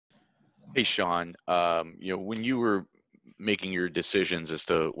Hey, Shaun, when you were making your decisions as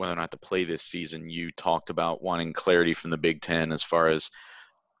to whether or not to play this season, you talked about wanting clarity from the Big Ten as far as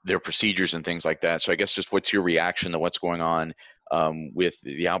their procedures and things like that. So I guess just what's your reaction to what's going on with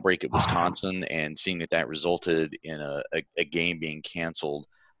the outbreak at Wisconsin and seeing that that resulted in a game being canceled?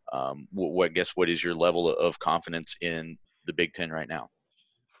 I guess what is your level of confidence in the Big Ten right now?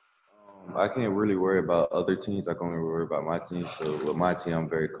 I can't really worry about other teams. I can only worry about my team. So with my team, I'm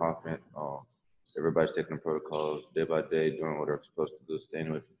very confident. Everybody's taking the protocols day by day, doing what they're supposed to do,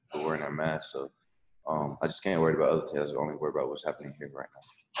 staying with wearing their mask. So I just can't worry about other teams. I can only worry about what's happening here right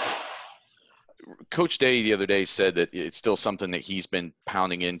now. Coach Day the other day said that it's still something that he's been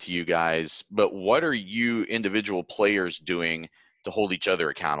pounding into you guys, but what are you individual players doing to hold each other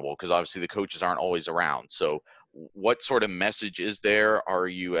accountable? Because obviously the coaches aren't always around. So what sort of message is there? Are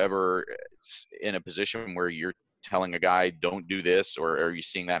you ever in a position where you're telling a guy, don't do this, or are you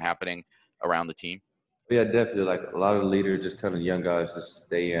seeing that happening around the team? But yeah, definitely. Like a lot of leaders just telling young guys to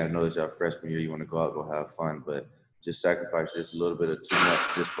stay in. I know it's your freshman year. You want to go out, go have fun, but just sacrifice just a little bit of too much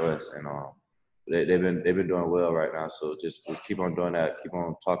just for us. And they've been doing well right now. So just we keep on doing that. Keep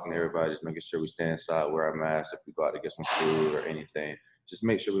on talking to everybody. Just making sure we stay inside, wear our masks. If we go out to get some food or anything, just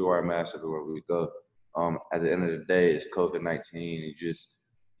make sure we wear our masks everywhere we go. At the end of the day, it's COVID-19.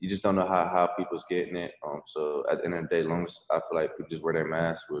 You just don't know how people's getting it. So at the end of the day, as long as I feel like people just wear their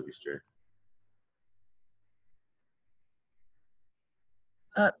masks, we'll be straight.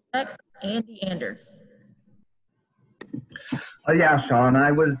 Up next, Andy Anders. Yeah, Shaun,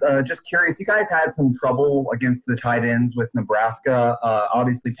 I was just curious. You guys had some trouble against the tight ends with Nebraska.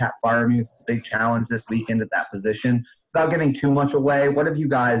 Obviously, Pat Freiermuth is a big challenge this weekend at that position. Without giving too much away, what have you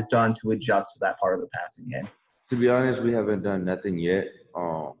guys done to adjust to that part of the passing game? To be honest, we haven't done nothing yet.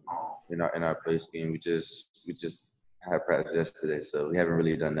 In our play scheme, we just had practice yesterday, so we haven't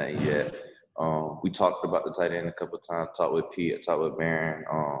really done that yet. We talked about the tight end a couple of times. Talked with Pete, I talked with Barron,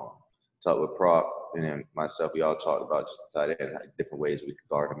 talked with Proc, and then myself. We all talked about just the tight end, like different ways we could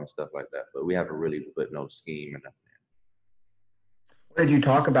guard him and stuff like that. But we haven't really put no scheme in. What did you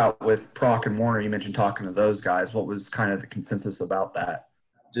talk about with Proc and Warner? You mentioned talking to those guys. What was kind of the consensus about that?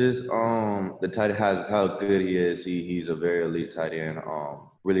 Just the tight end, how good he is. He's a very elite tight end.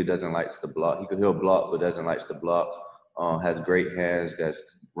 Really doesn't like to block. He'll block, but doesn't like to block. Has great hands. Guys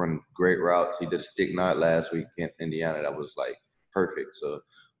run great routes. He did a stick knot last week against Indiana. That was like perfect. So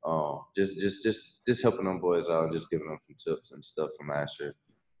just helping them boys out and just giving them some tips and stuff from last year.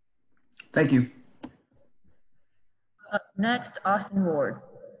 Thank you. Up next, Austin Ward.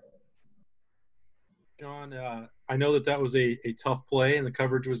 Shaun, I know that was a tough play and the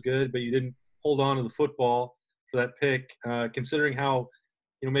coverage was good, but you didn't hold on to the football for that pick. Considering how,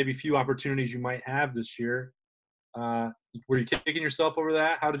 maybe few opportunities you might have this year, were you kicking yourself over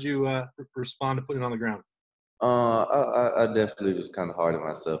that? How did you respond to putting it on the ground? I definitely was kind of hard on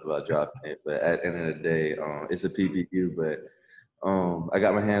myself about dropping it, but at the end of the day, it's a PPQ. But I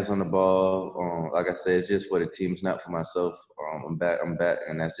got my hands on the ball. Like I said, it's just for the team, it's not for myself. I'm back,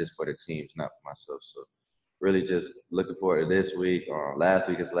 and that's just for the team, it's not for myself. So really just looking forward to this week. Last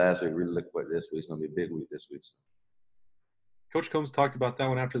week is last week. Really looking forward to this week. It's gonna be a big week this week. So. Coach Combs talked about that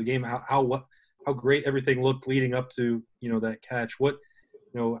one after the game. How great everything looked leading up to that catch.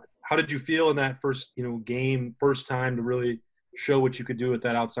 How did you feel in that first game, first time to really show what you could do at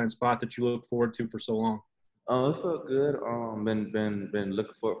that outside spot that you look forward to for so long? It felt good. Been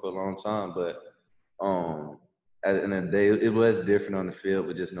looking for it for a long time, but at the end of the day, it was different on the field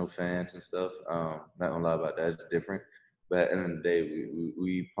with just no fans and stuff. Not gonna lie about that, it's different. But at the end of the day,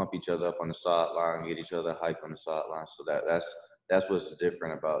 we pump each other up on the sideline, get each other hype on the sideline. So that's what's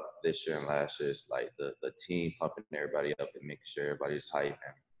different about this year and last year. It's like the team pumping everybody up and making sure everybody's hype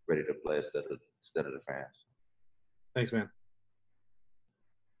and ready to play instead of the fans. Thanks, man.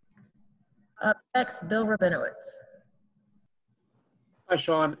 Up next, Bill Rabinowitz. Hi,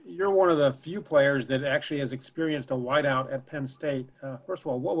 Shaun. You're one of the few players that actually has experienced a whiteout at Penn State. First of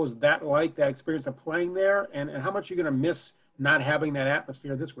all, what was that like, that experience of playing there? And how much are you going to miss not having that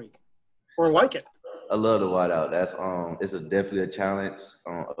atmosphere this week? Or like it? I love the whiteout. That's it's definitely a challenge,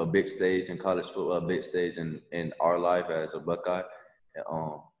 a big stage in college football, a big stage in our life as a Buckeye.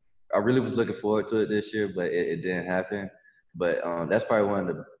 I really was looking forward to it this year, but it didn't happen. But that's probably one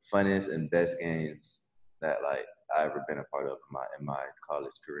of the funniest and best games that I ever been a part of in my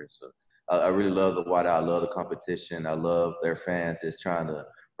college career. So I really love the whiteout. I love the competition. I love their fans just trying to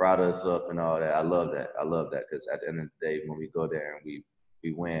rile us up and all that. I love that. I love that because at the end of the day, when we go there and we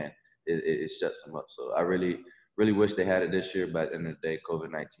win, it shuts them up. So I really wish they had it this year, but at the end of the day,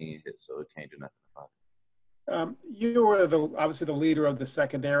 COVID-19 hit, so it can't do nothing about it. You were obviously the leader of the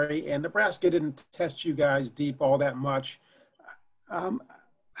secondary, and Nebraska didn't test you guys deep all that much. Um,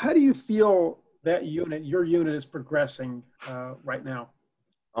 how do you feel that your unit is progressing right now?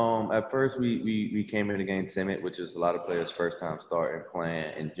 At first, we came in the game timid, which is a lot of players' first time starting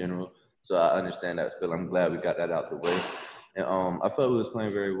playing in general. So I understand that feel. I'm glad we got that out the way. And I felt we was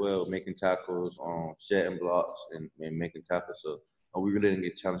playing very well, making tackles, shedding blocks, and making tackles. So we really didn't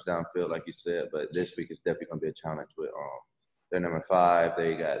get challenged downfield, like you said. But this week is definitely gonna be a challenge with they're number 5.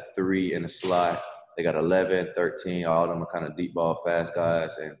 They got 3 in the slot. They got 11, 13. All of them are kind of deep ball fast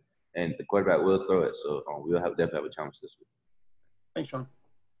guys, and the quarterback will throw it. So we'll definitely have a challenge this week. Thanks, Shaun.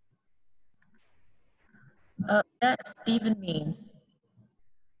 Up next, Stephen Means.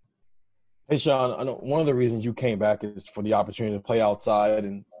 Hey, Shaun, I know one of the reasons you came back is for the opportunity to play outside,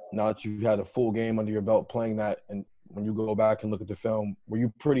 and now that you've had a full game under your belt playing that, and when you go back and look at the film, were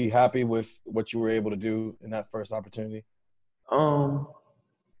you pretty happy with what you were able to do in that first opportunity?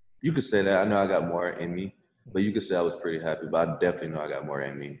 You could say that. I know I got more in me, but you could say I was pretty happy. But I definitely know I got more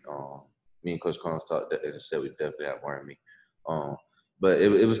in me. Me and Coach Collins talked and said we definitely had more in me. Um, but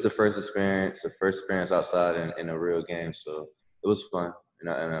it was the first experience outside in a real game, so it was fun, and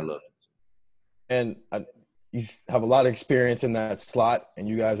I loved it. And you have a lot of experience in that slot, and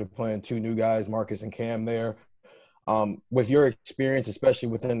you guys are playing 2 new guys, Marcus and Cam, there. With your experience, especially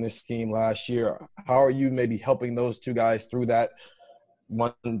within this scheme last year, how are you maybe helping those 2 guys through that,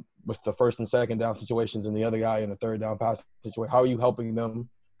 one with the first and second down situations and the other guy in the third down pass situation? How are you helping them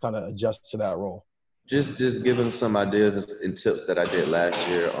kind of adjust to that role? Just giving them some ideas and tips that I did last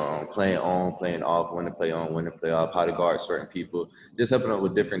year, playing on, playing off, when to play on, when to play off, how to guard certain people, just helping them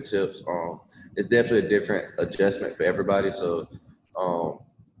with different tips. It's definitely a different adjustment for everybody. So,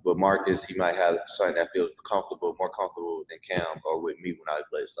 with Marcus, he might have something that feels more comfortable than Cam or with me when I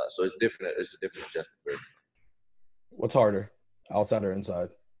play slot. So it's different. It's a different adjustment for everybody. What's harder, outside or inside?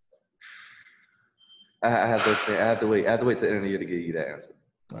 I have those things. I have to wait till the end of the year to give you that answer.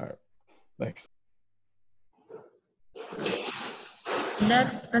 All right. Thanks.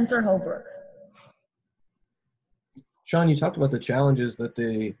 Next, Spencer Holbrook. Shaun, you talked about the challenges that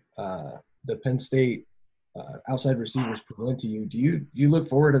the Penn State outside receivers present to you. Do you look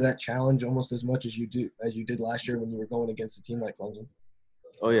forward to that challenge almost as much as you did last year when you were going against a team like Clemson?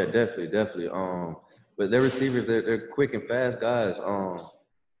 Oh yeah, definitely. But their receivers, they're quick and fast guys.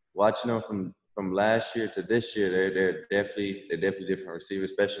 Watching them from last year to this year, they're definitely different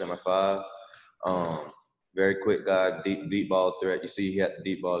receivers, especially number 5. Very quick guy, deep ball threat. You see, he had the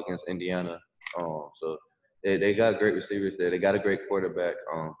deep ball against Indiana. So they got great receivers there. They got a great quarterback.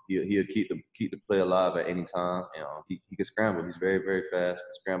 He'll keep the play alive at any time. And he can scramble. He's very fast.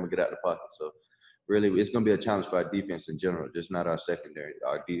 Can scramble, get out the pocket. So really, it's going to be a challenge for our defense in general, just not our secondary.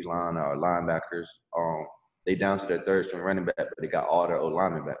 Our D line, our linebackers. They down to their third string running back, but they got all their O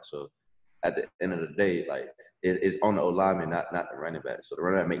linemen back. So at the end of the day, like it's on the O lineman, not the running back. So the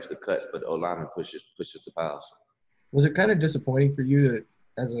running back makes the cuts, but the O lineman pushes the piles. Was it kind of disappointing for you to,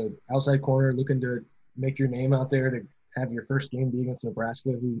 as an outside corner, looking to make your name out there, to have your first game be against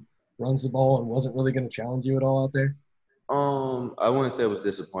Nebraska, who runs the ball and wasn't really going to challenge you at all out there? I wouldn't say it was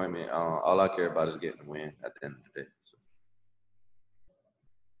disappointment. All I care about is getting the win at the end of the day.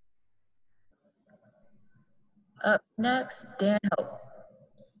 So. Up next, Dan Hope.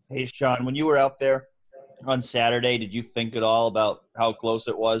 Hey, Shaun, when you were out there on Saturday, did you think at all about how close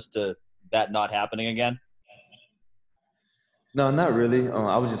it was to that not happening again? No, not really.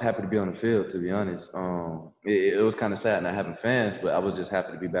 I was just happy to be on the field, to be honest. It was kind of sad not having fans, but I was just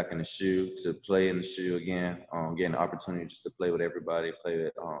happy to be back in the shoe, to play in the shoe again, getting the opportunity just to play with everybody, play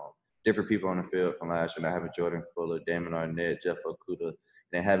with different people on the field from last year. Not having Jordan Fuller, Damon Arnett, Jeff Okuda,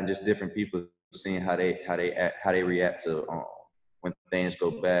 and having just different people, seeing how they react to when things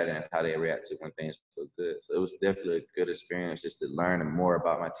go bad and how they react to when things go good. So it was definitely a good experience just to learn more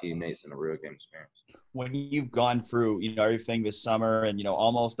about my teammates and a real game experience. When you've gone through, everything this summer and,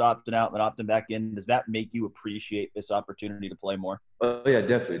 almost opting out and opting back in, does that make you appreciate this opportunity to play more? Oh yeah,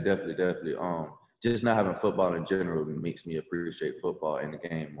 definitely. Just not having football in general makes me appreciate football and the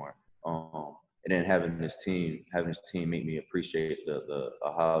game more. And then having this team make me appreciate the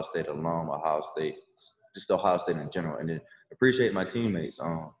Ohio State alum, just Ohio State in general, and then appreciate my teammates.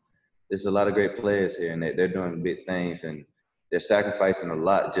 There's a lot of great players here, and they're doing big things, and they're sacrificing a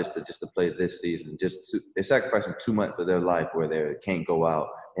lot just to play this season. They're sacrificing 2 months of their life where they can't go out.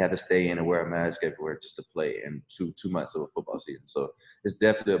 They have to stay in and wear a mask everywhere just to play in 2 months of a football season. So it's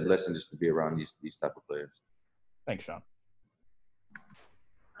definitely a blessing just to be around these type of players. Thanks, Shaun.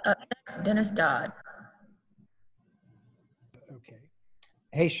 Up next, Dennis Dodd. Okay.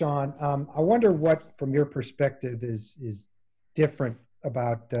 Hey, Shaun. I wonder what, from your perspective, is different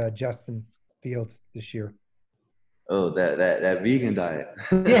about Justin Fields this year. Oh, that vegan diet.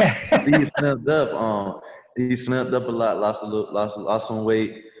 Yeah. He slipped up. He slipped up a lot. Lost some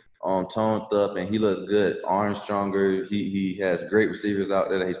weight. Toned up, and he looks good. Arms stronger. He has great receivers out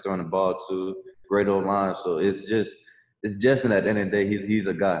there that he's throwing the ball to. Great old line. So it's Justin. At the end of the day, he's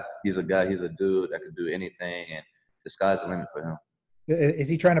a guy. He's a guy. He's a dude that can do anything, and the sky's the limit for him. Is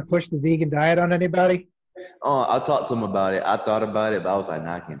he trying to push the vegan diet on anybody? I talked to him about it. I thought about it, but I was like,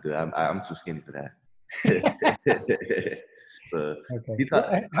 nah, I can't do it. I'm too skinny for that. So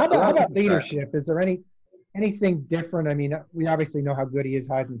Okay. How about leadership? Is there anything different? I mean, we obviously know how good he is,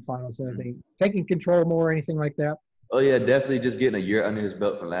 Heisman finals and everything. Taking control more, anything like that? Oh yeah, definitely. Just getting a year under his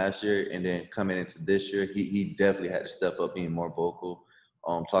belt from last year, and then coming into this year, he definitely had to step up, being more vocal,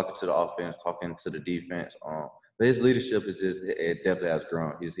 talking to the offense, talking to the defense. But his leadership it definitely has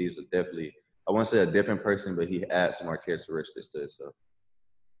grown. He's definitely, I won't say a different person, but he adds some more characteristics to it. So.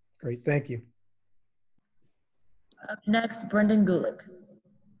 Great, thank you. Up next, Brendan Gulick.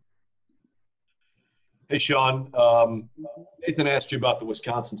 Hey, Shaun. Nathan asked you about the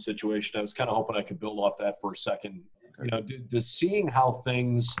Wisconsin situation. I was kind of hoping I could build off that for a second. You know, does seeing how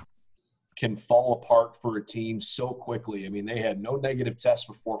things can fall apart for a team so quickly. I mean, they had no negative tests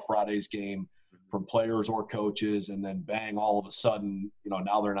before Friday's game from players or coaches, and then bang, all of a sudden, you know,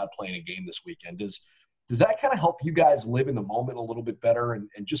 now they're not playing a game this weekend. Does that kind of help you guys live in the moment a little bit better and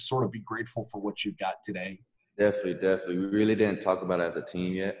just sort of be grateful for what you've got today? Definitely. We really didn't talk about it as a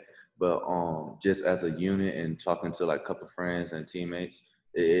team yet, but just as a unit and talking to like a couple friends and teammates,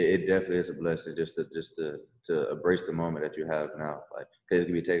 it definitely is a blessing just to embrace the moment that you have now. Like, cause it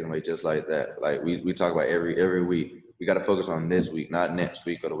can be taken away just like that. Like we talk about every week. We got to focus on this week, not next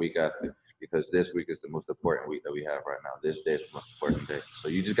week or the week after, because this week is the most important week that we have right now. This day is the most important day. So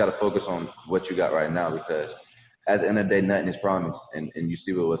you just got to focus on what you got right now, because at the end of the day, nothing is promised. And you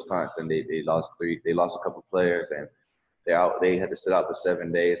see with Wisconsin, they lost a couple players, and they had to sit out for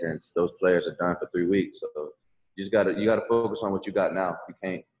 7 days, and those players are done for 3 weeks. So you gotta focus on what you got now. You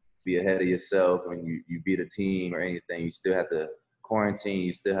can't be ahead of yourself when you beat a team or anything. You still have to quarantine.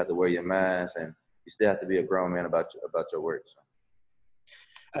 You still have to wear your mask, and you still have to be a grown man about your work. So.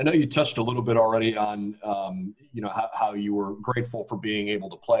 I know you touched a little bit already on, you know, how you were grateful for being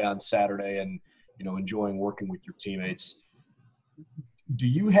able to play on Saturday and, you know, enjoying working with your teammates. Do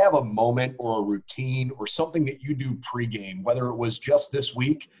you have a moment or a routine or something that you do pregame, whether it was just this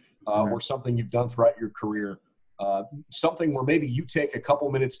week or something you've done throughout your career, something where maybe you take a couple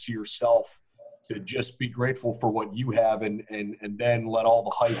minutes to yourself to just be grateful for what you have and then let all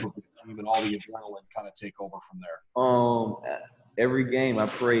the hype of the team and all the adrenaline kind of take over from there? Every game I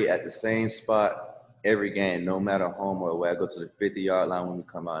pray at the same spot every game, no matter home or away. I go to the 50-yard line when we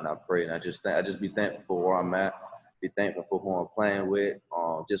come out and I pray, and I just be thankful for where I'm at, be thankful for who I'm playing with,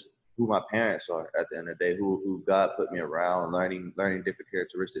 just who my parents are at the end of the day, who God put me around, learning different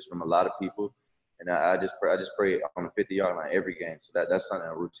characteristics from a lot of people. And I just pray on the 50-yard line every game. So that's something,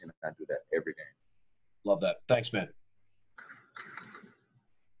 a routine. I do that every game. Love that. Thanks, man.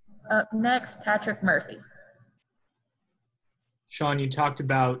 Up next, Patrick Murphy. Shaun, you talked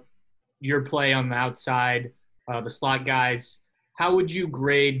about your play on the outside, the slot guys. How would you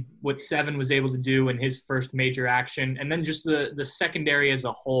grade what Seven was able to do in his first major action? And then just the secondary as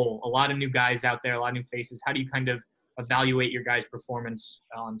a whole, a lot of new guys out there, a lot of new faces. How do you kind of evaluate your guys' performance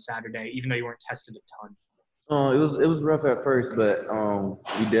on Saturday, even though you weren't tested a ton? It was rough at first, but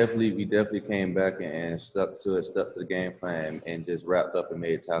we definitely came back and stuck to the game plan and just wrapped up and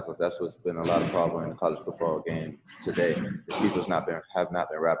made tackles. That's what's been a lot of problem in the college football game today. The people's have not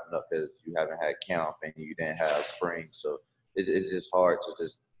been wrapping up because you haven't had camp and you didn't have spring. So it's just hard to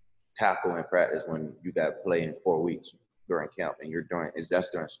just tackle in practice when you got to play in 4 weeks during camp and that's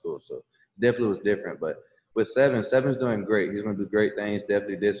during school. So definitely was different, but. With Seven's doing great. He's going to do great things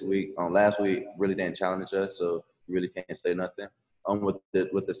definitely this week. Last week really didn't challenge us, so we really can't say nothing. With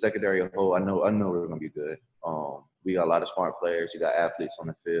the secondary as a whole, I know we're going to be good. We got a lot of smart players. You got athletes on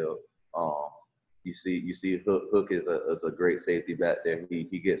the field. You see Hook is a great safety back there.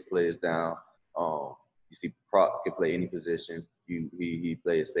 He gets players down. You see Prop can play any position. He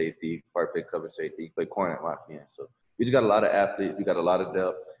plays safety, perfect cover safety. He play corner and lock in. So we just got a lot of athletes. We got a lot of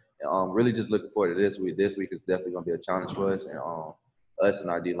depth. Really just looking forward to this week. This week is definitely going to be a challenge for us and us and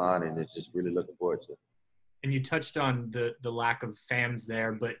our D-line, and it's just really looking forward to it. And you touched on the lack of fans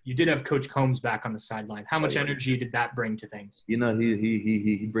there, but you did have Coach Combs back on the sideline. How much energy did that bring to things? You know,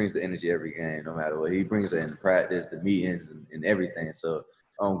 he brings the energy every game, no matter what. He brings it in practice, the meetings, and everything. So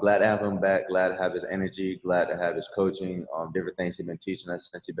Glad to have him back. Glad to have his energy. Glad to have his coaching. Different things he's been teaching us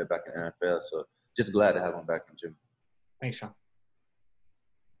since he's been back in the NFL. So just glad to have him back in gym. Thanks, Shaun.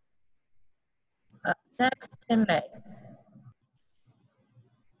 Next, Tim May.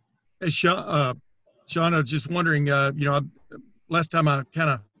 Hey, Shaun, I was just wondering, last time I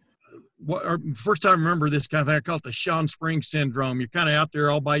first time I remember this kind of thing, I call it the Shaun Spring syndrome. You're kind of out there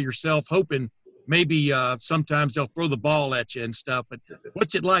all by yourself, hoping maybe sometimes they'll throw the ball at you and stuff. But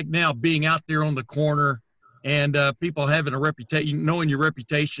what's it like now being out there on the corner and people having a reputation, knowing your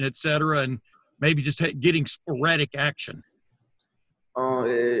reputation, et cetera, and maybe just getting sporadic action?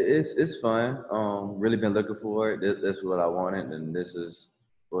 It's fun. Really been looking for it. This is what I wanted, and this is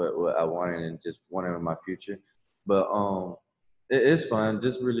what I wanted, and just wanted in my future. But it's fun.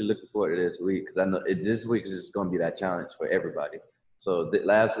 Just really looking forward to this week because I know this week is just going to be that challenge for everybody. So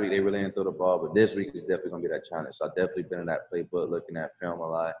last week they really didn't throw the ball, but this week is definitely going to be that challenge. So I've definitely been in that playbook, looking at film a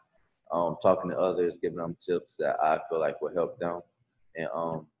lot, talking to others, giving them tips that I feel like will help them, and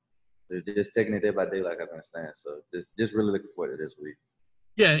they're just taking it day by day, like I've been saying. So just really looking forward to this week.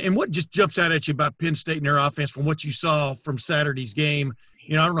 Yeah, and what just jumps out at you about Penn State and their offense from what you saw from Saturday's game?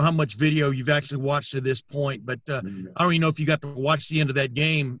 I don't know how much video you've actually watched to this point, but I don't even know if you got to watch the end of that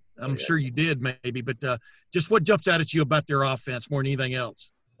game. I'm sure you did maybe, but just what jumps out at you about their offense more than anything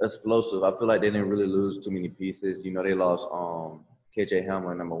else? Explosive. I feel like they didn't really lose too many pieces. They lost KJ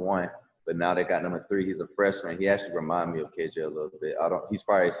Hamler, number 1, but now they got number 3. He's a freshman. He actually reminds me of KJ a little bit. He's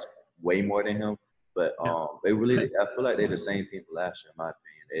probably way more than him, but they really. I feel like they're the same team for last year, in my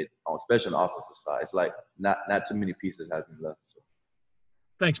opinion. Especially on the offensive side, it's like not too many pieces have been left. So.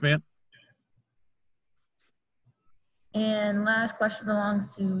 Thanks, man. And last question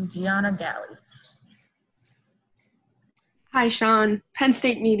belongs to Gianna Galley. Hi, Shaun. Penn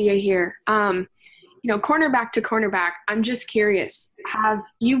State Media here. Cornerback to cornerback, I'm just curious. Have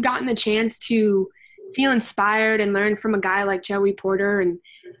you gotten the chance to feel inspired and learn from a guy like Joey Porter? And,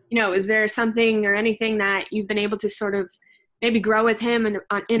 is there something or anything that you've been able to sort of maybe grow with him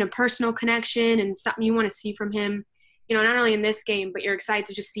in a personal connection and something you want to see from him, not only in this game, but you're excited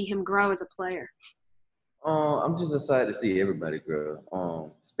to just see him grow as a player? I'm just excited to see everybody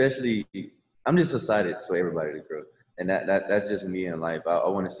grow. Especially, I'm just excited for everybody to grow. And that's just me in life. I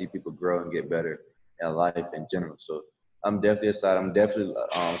want to see people grow and get better in life in general. So I'm definitely excited. I'm definitely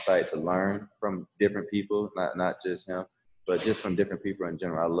excited to learn from different people, not just him, but just from different people in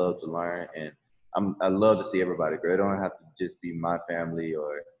general. I love to learn, and I love to see everybody grow. It don't have to just be my family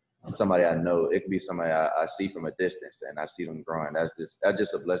or somebody I know. It could be somebody I see from a distance, and I see them growing. That's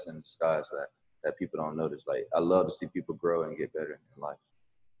just a blessing in disguise that people don't notice. Like, I love to see people grow and get better in life.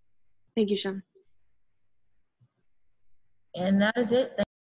 Thank you, Shaun. And that is it.